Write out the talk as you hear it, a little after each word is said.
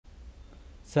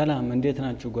ሰላም እንዴት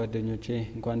ናችሁ ጓደኞቼ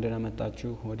እንኳን ደህና መጣችሁ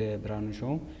ወደ ብርሃኑ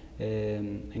ሾው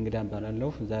እንግዳ ባላለሁ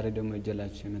ዛሬ ደግሞ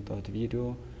እጀላችሁ የመጣሁት ቪዲዮ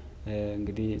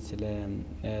እንግዲህ ስለ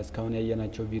እስካሁን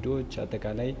ያየናቸው ቪዲዮዎች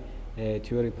አጠቃላይ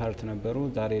ቲዮሪ ፓርት ነበሩ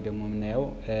ዛሬ ደግሞ የምናየው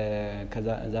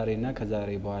ዛሬና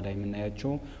ከዛሬ በኋላ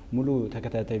የምናያቸው ሙሉ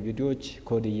ተከታታይ ቪዲዮዎች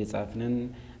ኮድ እየጻፍነን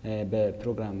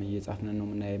በፕሮግራም እየጻፍነን ነው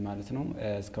የምናየው ማለት ነው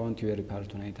እስካሁን ቲዮሪ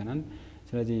ፓርቱን አይተናል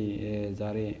ስለዚህ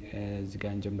ዛሬ እዚህ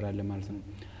ጋር እንጀምራለን ማለት ነው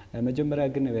መጀመሪያ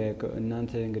ግን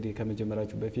እናንተ እንግዲህ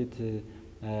ከመጀመራችሁ በፊት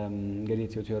እንግዲህ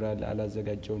ቲዩቶሪያል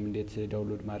አላዘጋጀውም እንዴት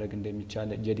ዳውንሎድ ማድረግ እንደሚቻል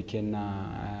ጄዲኬ እና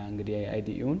እንግዲህ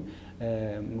አይዲኢውን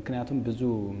ምክንያቱም ብዙ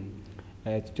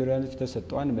ቲዩቶሪያሎች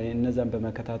ተሰጥቷል እነዛን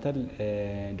በመከታተል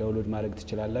ዳውንሎድ ማድረግ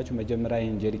ትችላላችሁ መጀመሪያ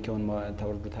ይሄን ጄዲኬውን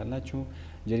ታወርዱታላችሁ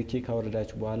ጄዲኬ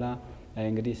ካወረዳችሁ በኋላ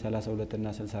እንግዲህ 32 እና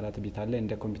 64 ቢት አለ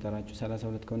እንደ ኮምፒውተራችሁ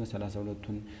 32 ከሆነ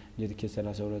 32ቱን ጄዲኬ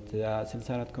 32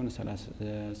 64 ከሆነ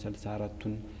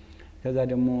 64ቱን ከዛ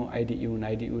ደግሞ አይዲኢው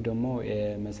ደግሞ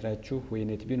መስራችሁ ወይ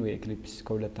ኔትቢን ወይ ኤክሊፕስ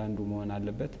ከሁለት አንዱ መሆን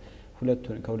አለበት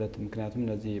ከሁለት ምክንያቱም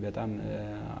እነዚህ በጣም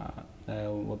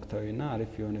ወቅታዊና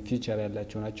አሪፍ የሆነ ፊቸር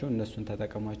ያላቸው ናቸው እነሱን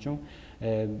ተጠቀሟቸው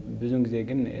ብዙን ጊዜ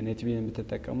ግን ኔትቢን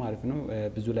ብትጠቀሙ አሪፍ ነው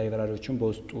ብዙ ላይብራሪዎችን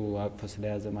በውስጡ አቅፎ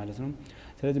ስለያዘ ማለት ነው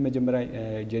ስለዚህ መጀመሪያ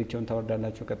ጄዲኬውን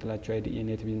ታወርዳላችሁ ቀጥላችሁ አይዲኢ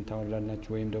ኔትቢን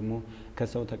ታወርዳላችሁ ወይም ደግሞ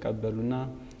ከሰው ተቀበሉና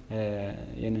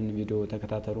የነን ቪዲዮ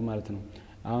ተከታተሉ ማለት ነው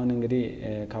አሁን እንግዲህ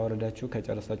ካወረዳችሁ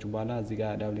ከጨረሳችሁ በኋላ እዚህ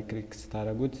ጋር ዳብል ክሊክ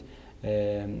ስታረጉት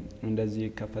እንደዚህ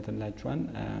ከፈተላችኋል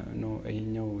ነው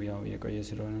ይሄኛው ያው የቆየ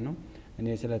ስለሆነ ነው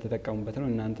እኔ ስለተጠቀሙበት ነው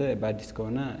እናንተ በአዲስ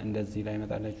ከሆነ እንደዚህ ላይ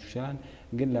መጣላችሁ ይችላል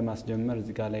ግን ለማስጀመር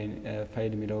እዚህ ጋር ላይ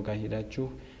ፋይል ሚለው ጋር ሄዳችሁ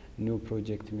ኒው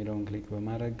ፕሮጀክት ሚለውን ክሊክ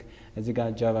በማድረግ እዚህ ጋር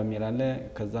ጃቫ ሚል አለ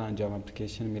ከዛ ጃቫ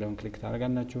አፕሊኬሽን ሚለውን ክሊክ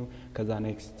ታደርጋላችሁ ከዛ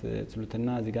ኔክስት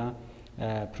ትሉትና እዚህ ጋር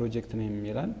ፕሮጀክት ኔም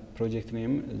ይላል ፕሮጀክት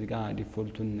ኔም እዚህ ጋር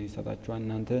ዲፎልቱን ይሰጣችኋል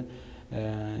እናንተ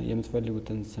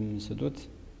የምትፈልጉትን ስም ስጡት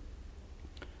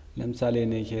ለምሳሌ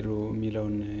እኔ ሄሮ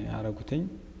ሚለውን አረጉትኝ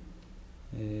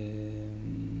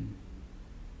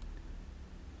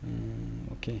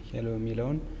ኦኬ ሄሎ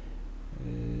ሚለውን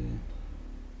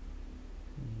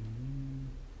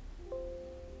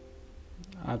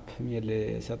አፕ ሚል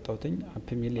ሰጣውትኝ አፕ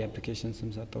ሚል የአፕሊኬሽን ስም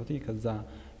ሰጣውትኝ ከዛ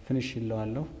ፊኒሽ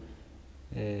ይለዋለሁ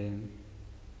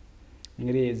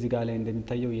እንግዲህ እዚህ ጋር ላይ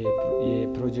እንደሚታየው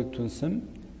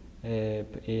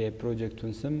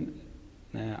የፕሮጀክቱን ስም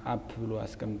አፕ ብሎ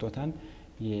አስቀምጦታል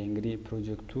ይሄ እንግዲህ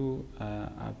ፕሮጀክቱ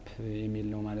አፕ የሚል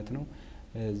ነው ማለት ነው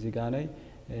እዚህ ጋር ላይ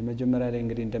መጀመሪያ ላይ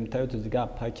እንግዲህ እንደምታዩት እዚህ ጋር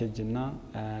ፓኬጅ እና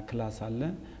ክላስ አለ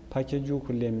ፓኬጁ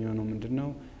ሁሌ የሚሆነው ምንድነው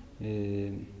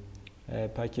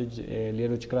ፓኬጅ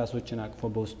ሌሎች ክላሶችን አቅፎ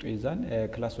በውስጡ ይዛል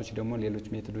ክላሶች ደግሞ ሌሎች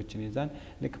ሜቶዶችን ይዛል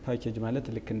ልክ ፓኬጅ ማለት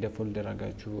ልክ እንደ ፎልደር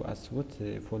አጋችሁ አስቡት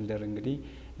ፎልደር እንግዲህ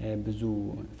ብዙ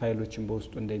ፋይሎችን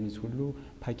በውስጡ እንደሚይዝ ሁሉ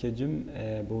ፓኬጅም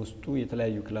በውስጡ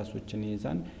የተለያዩ ክላሶችን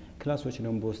ይዛል ክላሶች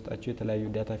ደግሞ በውስጣቸው የተለያዩ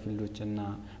ዳታ ፊልዶችና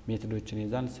ሜቶዶችን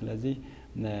ይዛል ስለዚህ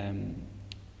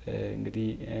እንግዲህ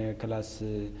ክላስ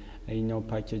ይሄኛው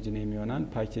ፓኬጅ ነው የሚሆናል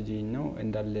ፓኬጅ ይሄኛው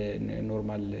እንዳለ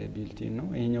ኖርማል ቢልቲን ነው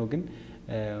ይሄኛው ግን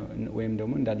ወይም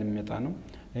ደግሞ እንዳለ የሚመጣ ነው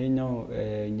ይሄኛው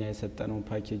እኛ የሰጠነው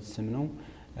ፓኬጅ ስም ነው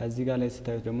እዚህ ጋር ላይ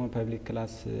ስታዩት ደግሞ ፐብሊክ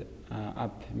ክላስ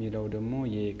አፕ ሚለው ደግሞ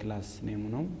የክላስ ኔሙ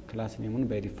ነው ክላስ ኔሙን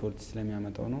ባይ ዲፎልት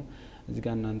ስለሚያመጣው ነው እዚህ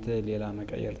ጋር እናንተ ሌላ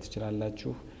መቀየር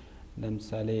ትችላላችሁ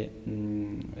ለምሳሌ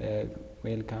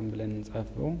ዌልካም ብለን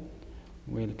እንጻፈው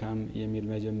ዌልካም የሚል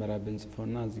መጀመሪያ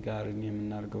ብንጽፈውና እዚህ ጋር ሪኔም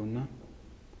እናርገውና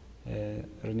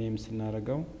ሪኔም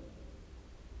ስናረገው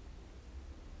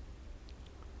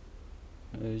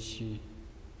እሺ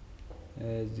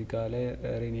እዚህ ጋር ላይ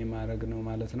ሪኔም ማድረግ ነው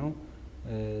ማለት ነው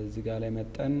እዚህ ጋር ላይ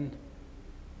መጠን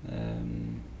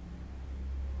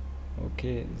ኦኬ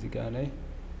እዚህ ጋር ላይ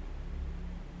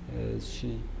እሺ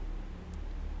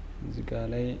እዚህ ጋር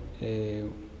ላይ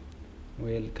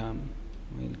ዌልካም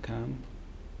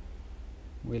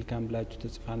ብላችሁ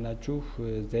ትጽፋላችሁ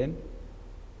ዜን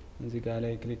እዚህ ጋር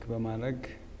ላይ ክሊክ በማድረግ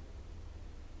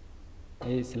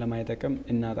ይሄ ስለማይጠቅም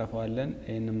እናጠፋዋለን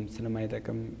ይሄንም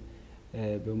ስለማይጠቅም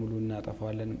በሙሉ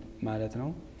እናጠፋዋለን ማለት ነው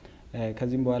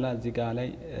ከዚህም በኋላ እዚህ ጋር ላይ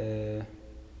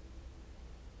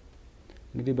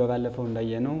እንግዲህ በባለፈው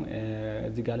እንዳየነው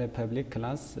እዚህ ጋር ላይ ፐብሊክ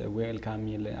ክላስ ዌልካም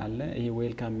ሚል አለ ይሄ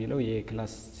ዌልካም ሚለው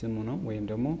የክላስ ስሙ ነው ወይም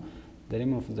ደግሞ the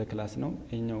name of the class ነው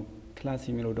ይሄኛው ክላስ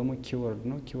የሚለው ደግሞ ኪወርድ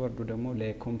ነው ኪወርዱ ደግሞ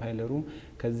ለኮምፓይለሩ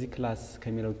ከዚህ ክላስ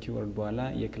ከሚለው ኪወርድ በኋላ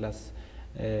የክላስ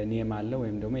ኔም አለ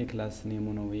ወይም ደግሞ የክላስ ኔሙ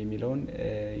ነው የሚለውን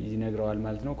ይነግረዋል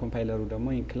ማለት ነው ኮምፓይለሩ ደግሞ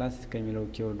ክላስ ከሚለው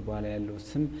ኪወርድ በኋላ ያለው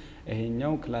ስም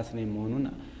ይሄኛው ክላስ ኔም መሆኑን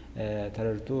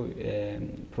ተረድቶ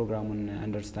ፕሮግራሙን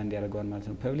አንደርስታንድ ያደርገዋል ማለት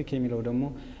ነው። ፐብሊክ የሚለው ደግሞ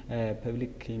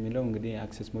ፐብሊክ የሚለው እንግዲህ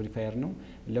አክሰስ ሞዲፋየር ነው።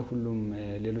 ለሁሉም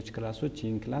ሌሎች ክላሶች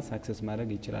ይህን ክላስ አክሰስ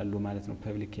ማድረግ ይችላሉ ማለት ነው።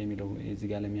 ፐብሊክ የሚለው እዚህ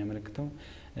ጋር ለሚያመለክተው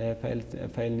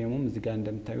ፋይል ኔሙም እዚህ ጋር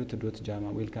እንደምታዩት ዶት ጃማ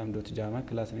ዌልካም ዶት ጃማ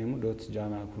ክላስ ኔሙ ዶት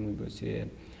ጃማ ሆኖ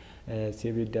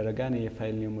ሴቭ ይደረጋል።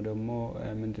 የፋይል ኔሙ ደግሞ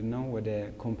ምንድነው ወደ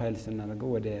ኮምፓይል ስናደርገው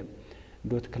ወደ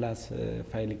ዶት ክላስ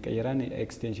ፋይል ይቀየራል፣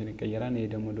 ኤክስቴንሽን ይቀየራል። ይሄ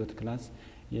ደግሞ ዶት ክላስ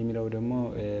የሚለው ደግሞ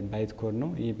ባይት ኮድ ነው።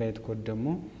 ይሄ ባይት ኮድ ደግሞ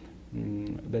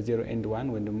በ0 ኤንድ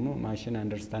 1 ወይ ደግሞ ማሽን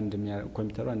አንደርስታንድ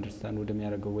ኮምፒውተሩ አንደርስታንድ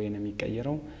ወደሚያደርገው ወይ ነው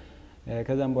የሚቀየረው።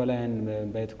 ከዛም በኋላ ያን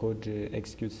ባይት ኮድ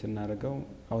ኤክስኪዩት ስናደርገው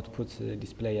አውትፑት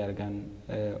ዲስፕሌይ ያደርጋል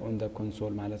ኦን ዘ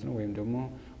ኮንሶል ማለት ነው፣ ወይም ደግሞ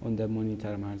ኦን ዘ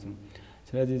ሞኒተር ማለት ነው።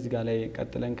 ስለዚህ እዚህ ጋር ላይ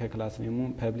ቀጥለን ከክላስ ኔሙ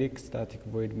ፐብሊክ ስታቲክ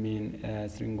ቮይድ ሜን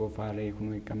ስትሪንግ ኦፍ አሬ ሆኖ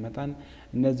ይቀመጣል።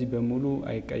 እነዚህ በሙሉ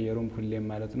አይቀየሩም ሁሌም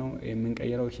ማለት ነው።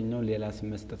 የምንቀይረው ይሄኛው ሌላ ስም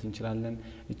መስጠት እንችላለን፣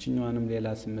 እቺኛዋንም ሌላ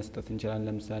ስም መስጠት እንችላለን።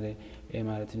 ለምሳሌ ኤ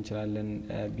ማለት እንችላለን፣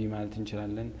 ቢ ማለት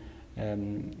እንችላለን፣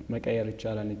 መቀየር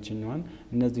ይቻላል እቺኛዋን።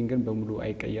 እነዚህን ግን በሙሉ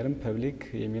አይቀየርም። ፐብሊክ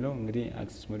የሚለው እንግዲህ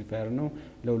አክሰስ ሞዲፋየር ነው፣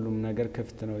 ለሁሉም ነገር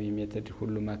ክፍት ነው። የሜተድ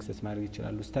ሁሉም አክሰስ ማድረግ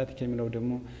ይችላሉ። ስታቲክ የሚለው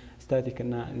ደግሞ ስታቲክ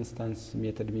እና ኢንስታንስ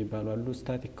ሜተድ የሚባሉ አሉ።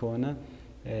 ስታቲክ ከሆነ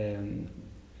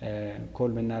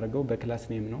ኮል የምናደርገው በክላስ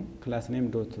ኔም ነው። ክላስ ኔም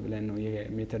ዶት ብለን ነው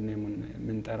የሜተድ ኔሙን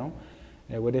የምንጠራው።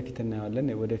 ወደፊት እናያለን።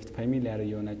 ወደፊት ፋሚሊያር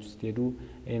የሆናችሁ ስትሄዱ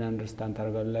ይሄን አንደርስታንድ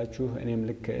ታደርጋላችሁ። እኔም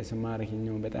ልክ ስማር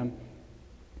ይሄኛው በጣም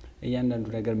እያንዳንዱ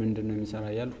ነገር ምንድነው የሚሰራ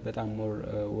ያሉ በጣም ሞር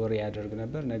ወሬ ያደርግ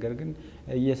ነበር። ነገር ግን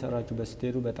እየሰራችሁ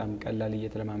በስትሄዱ በጣም ቀላል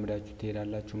እየተለማመዳችሁ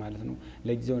ትሄዳላችሁ ማለት ነው።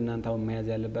 ለጊዜው እናንተ አሁን መያዝ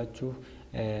ያለባችሁ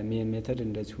ሜን ሜተድ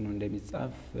እንደዚህ ሆኖ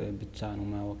እንደሚጻፍ ብቻ ነው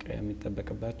ማወቅ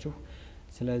የሚጠበቅባችሁ።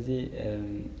 ስለዚህ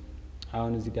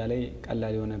አሁን እዚህ ጋር ላይ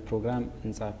ቀላል የሆነ ፕሮግራም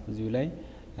እንጻፍ። እዚሁ ላይ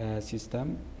ሲስተም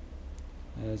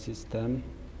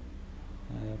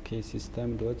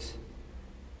ዶት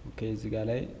ኦኬ እዚህ ጋር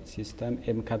ላይ ሲስተም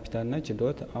ኤም ካፒታል ነች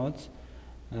ዶት አውት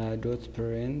ዶት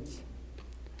ፕሪንት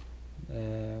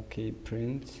ኦኬ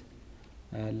ፕሪንት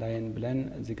ላይን ብለን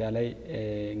እዚህ ጋር ላይ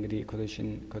እንግዲህ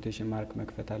ኮቴሽን ማርክ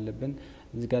መክፈት አለብን።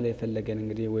 እዚህ ጋር ላይ የፈለገን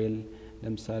እንግዲህ ዌል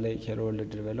ለምሳሌ ሄሎ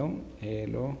ወርልድ ብለው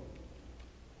ሄሎ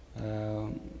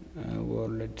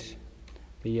ወርልድ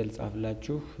ብዬ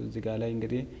ልጻፍላችሁ። እዚህ ጋር ላይ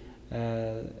እንግዲህ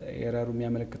ኤረሩ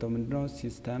የሚያመለክተው ምንድነው?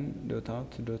 ሲስተም ዶት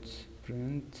አውት ዶት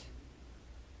ፕሪንት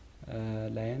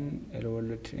ላይን ሄሎ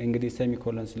ወርልድ እንግዲህ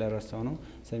ሴሚኮሎን ስለረሳው ነው።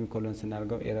 ሴሚኮሎን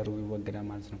ስናደርገው ኤረሩ ይወገዳል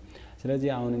ማለት ነው። ስለዚህ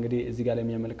አሁን እንግዲህ እዚህ ጋር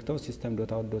የሚያመለክተው ሲስተም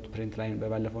ዶት አውት ዶት ፕሪንት ላይን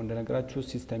በባለፈው እንደነገራችሁ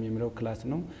ሲስተም የሚለው ክላስ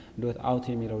ነው። ዶት አውት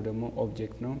የሚለው ደግሞ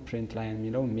ኦብጀክት ነው። ፕሪንት ላይን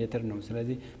የሚለው ሜተድ ነው።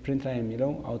 ስለዚህ ፕሪንት ላይን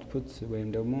የሚለው አውትፑት ወይም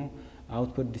ደግሞ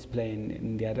አውትፑት ዲስፕሌይ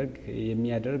እንዲያደርግ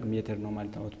የሚያደርግ ሜተድ ነው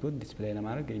ማለት ነው። አውትፑት ዲስፕሌይ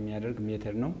ለማድረግ የሚያደርግ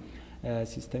ሜተድ ነው።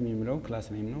 ሲስተም የሚለው ክላስ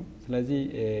ኔም ነው። ስለዚህ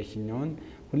ይሄኛውን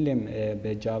ሁሌም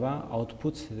በጃቫ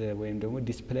አውትፑት ወይም ደግሞ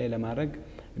ዲስፕሌይ ለማድረግ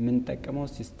የምንጠቀመው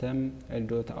ሲስተም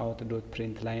ዶት አውት ዶት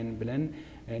ፕሪንት ላይን ብለን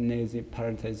እነዚህ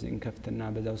ፓራንታይዝ እንከፍትና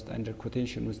በዛ ውስጥ አንደር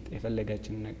ኮቴሽን ውስጥ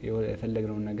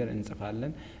የፈለግነውን ነገር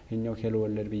እንጽፋለን። ይሄኛው ሄሎ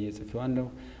ወርልድ ብዬ ጽፌዋለሁ።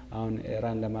 አሁን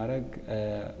ራን ለማድረግ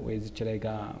ወይ እዚች ላይ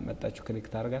ጋር መጣችሁ ክሊክ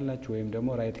ታደርጋላችሁ፣ ወይም ደግሞ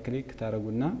ራይት ክሊክ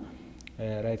ታደርጉና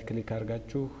ራይት ክሊክ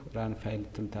አድርጋችሁ ራን ፋይል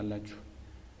ትሉታላችሁ።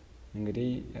 እንግዲህ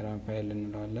ራን ፋይል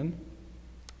እንለዋለን።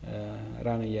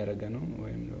 ራን እያደረገ ነው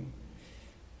ወይም ደግሞ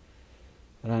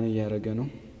ራን እያደረገ ነው።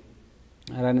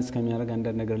 ራን እስከሚያደርግ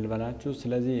አንዳንድ ነገር ልበላችሁ።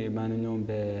 ስለዚህ ማንኛውም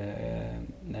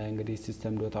እንግዲህ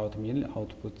ሲስተም ዶት አውት ሚል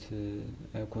አውትፑት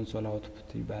ኮንሶል አውትፑት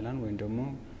ይባላል ወይም ደግሞ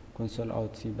ኮንሶል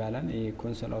አውት ይባላል። ይሄ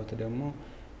ኮንሶል አውት ደግሞ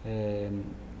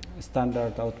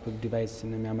ስታንዳርድ አውትፑት ዲቫይስ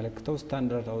ነው የሚያመለክተው።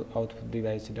 ስታንዳርድ አውትፑት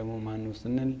ዲቫይስ ደግሞ ማን ነው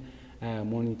ስንል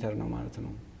ሞኒተር ነው ማለት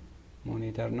ነው።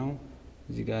 ሞኒተር ነው።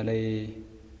 እዚህ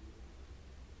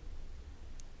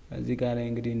ጋር ላይ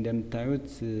እንግዲህ እንደምታዩት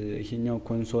ይሄኛው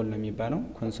ኮንሶል ነው የሚባለው።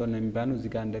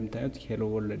 እዚህ ጋር እንደምታዩት ሄሎ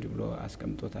ወርልድ ብሎ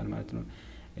አስቀምጦታል ማለት ነው።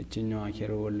 እቺኛው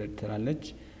ሄሎ ወርልድ ትላለች።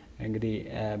 እንግዲህ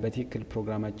በትክክል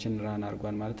ፕሮግራማችን ራን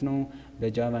አድርጓል ማለት ነው።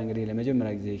 በጃቫ እንግዲህ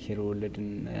ለመጀመሪያ ጊዜ ሄሎ ወርልድን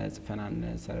ጽፈናን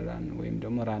ሰራን ወይም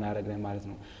ደግሞ ራን አደረግን ማለት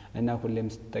ነው። እና ሁሌም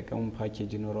ስትጠቀሙ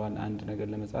ፓኬጅ ይኖረዋል። አንድ ነገር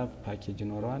ለመጻፍ ፓኬጅ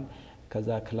ይኖረዋል። ከዛ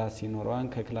ክላስ ይኖረዋል።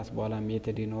 ከክላስ በኋላ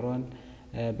ሜተድ ይኖረዋል።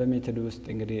 በሜተድ ውስጥ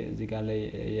እንግዲህ እዚህ ጋር ላይ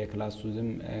የክላሱ ዝም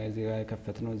እዚህ ጋር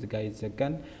የከፈትነው እዚህ ጋር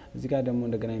ይዘጋል። እዚህ ጋር ደግሞ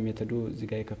እንደገና ሜተዱ እዚህ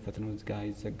ጋር የከፈትነው እዚህ ጋር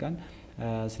ይዘጋል።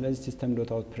 ስለዚህ ሲስተም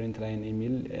ዶት አውት ፕሪንት ላይን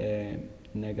የሚል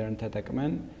ነገርን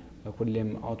ተጠቅመን ሁሌም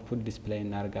አውትፑት ዲስፕሌይ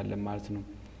እናደርጋለን ማለት ነው።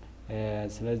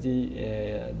 ስለዚህ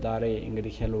ዛሬ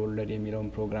እንግዲህ ሄሎ ወርልድ የሚለውን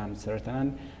ፕሮግራም ሰርተናል።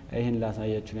 ይሄን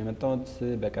ላሳያችሁ ነው የመጣሁት።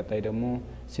 በቀጣይ ደግሞ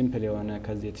ሲምፕል የሆነ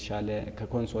ከዚህ የተሻለ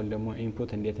ከኮንሶል ደግሞ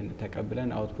ኢንፑት እንዴት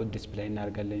ተቀብለን አውትፑት ዲስፕሌይ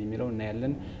እናደርጋለን የሚለው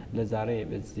እናያለን። ለዛሬ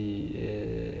በዚህ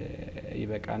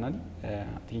ይበቃናል።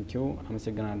 ቴንኪው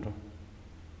አመሰግናለሁ።